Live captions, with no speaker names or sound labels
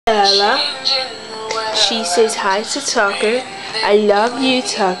Ella. She says hi to Tucker. I love you,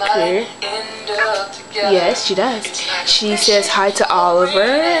 Tucker. Yes, she does. She says hi to Oliver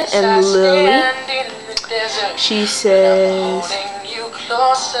and Lily. She says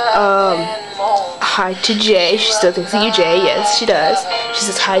hi to Jay. She still thinks of you, Jay. Yes, she does. She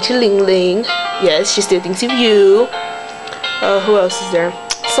says hi to Ling Ling. Yes, she still thinks of you. Who else is there?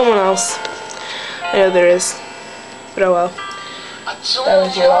 Someone else. I know there is. But oh well. That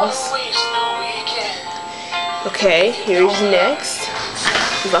was your loss. Okay, here's next.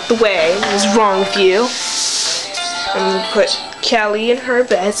 Move out the way. What's wrong with you? I'm gonna put Callie in her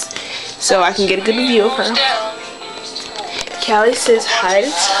bed so I can get a good view of her. Callie says hi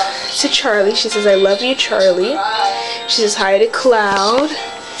to Charlie. She says, I love you, Charlie. She says hi to Cloud.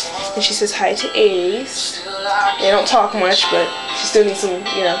 And she says hi to Ace. They don't talk much, but she still needs some,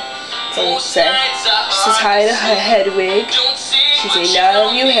 you know, something to say. She says hi to Hedwig. She says, I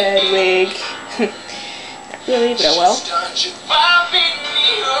love you, Hedwig. Not really, but oh well.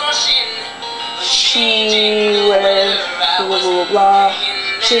 She blah blah blah.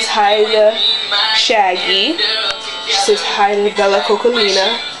 She says hi to Shaggy. She says hi to Bella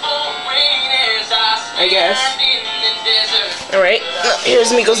Cocolina. I guess. Alright,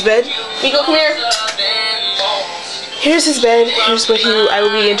 here's Miko's bed. Miko, come here. Here's his bed. Here's what I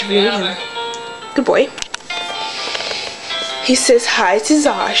will be interviewing him. Good boy. He says hi to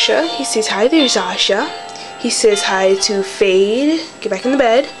Zasha. He says hi there, Zasha. He says hi to Fade. Get back in the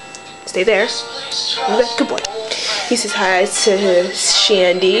bed. Stay there. In the bed. Good boy. He says hi to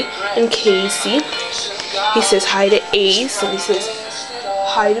Shandy and Casey. He says hi to Ace. And he says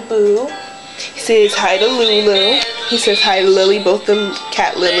hi to Boo. He says hi to Lulu. He says hi to Lily, both the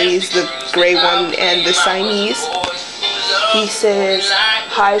cat lilies, the gray one and the Siamese. He says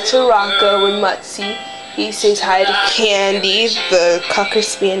hi to Rocco and Mutsy. He says hi to Candy, the Cocker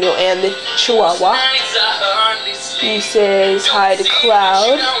Spaniel and the Chihuahua. He says hi to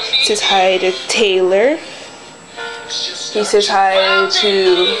Cloud. He says hi to Taylor. He says hi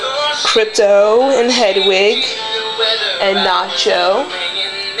to Crypto and Hedwig and Nacho.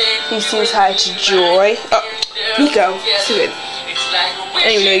 He says hi to Joy. Oh, Nico. Stupid. I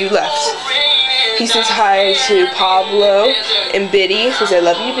didn't even know you left. He says hi to Pablo and Biddy. He says, I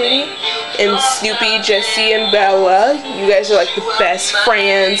love you, Biddy. And Snoopy, Jesse, and Bella. You guys are like the best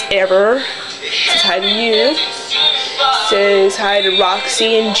friends ever. He says hi to you. He says hi to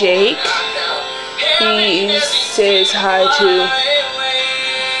Roxy and Jake. He says hi to...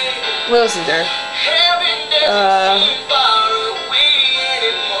 What else is there?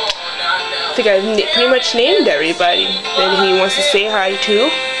 I think I've pretty much named everybody that he wants to say hi to.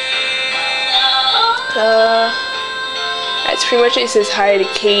 That's pretty much it. He says hi to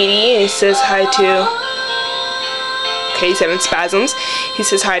Katie, and he says hi to... Okay, he's having spasms. He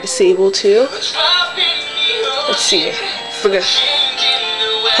says hi to Sable too. Let's see. Forget.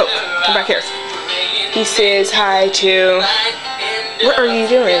 Hope, come back here. He says hi to... What are you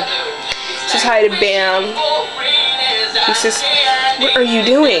doing? He says hi to Bam. He says, what are you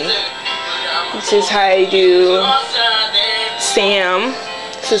doing? He says hi to Sam.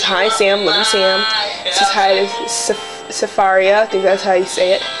 He says hi Sam, love you Sam. He says hi to Safaria, I think that's how you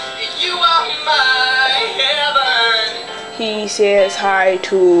say it. He says hi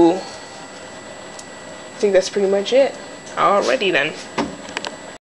to... I think that's pretty much it. Alrighty then.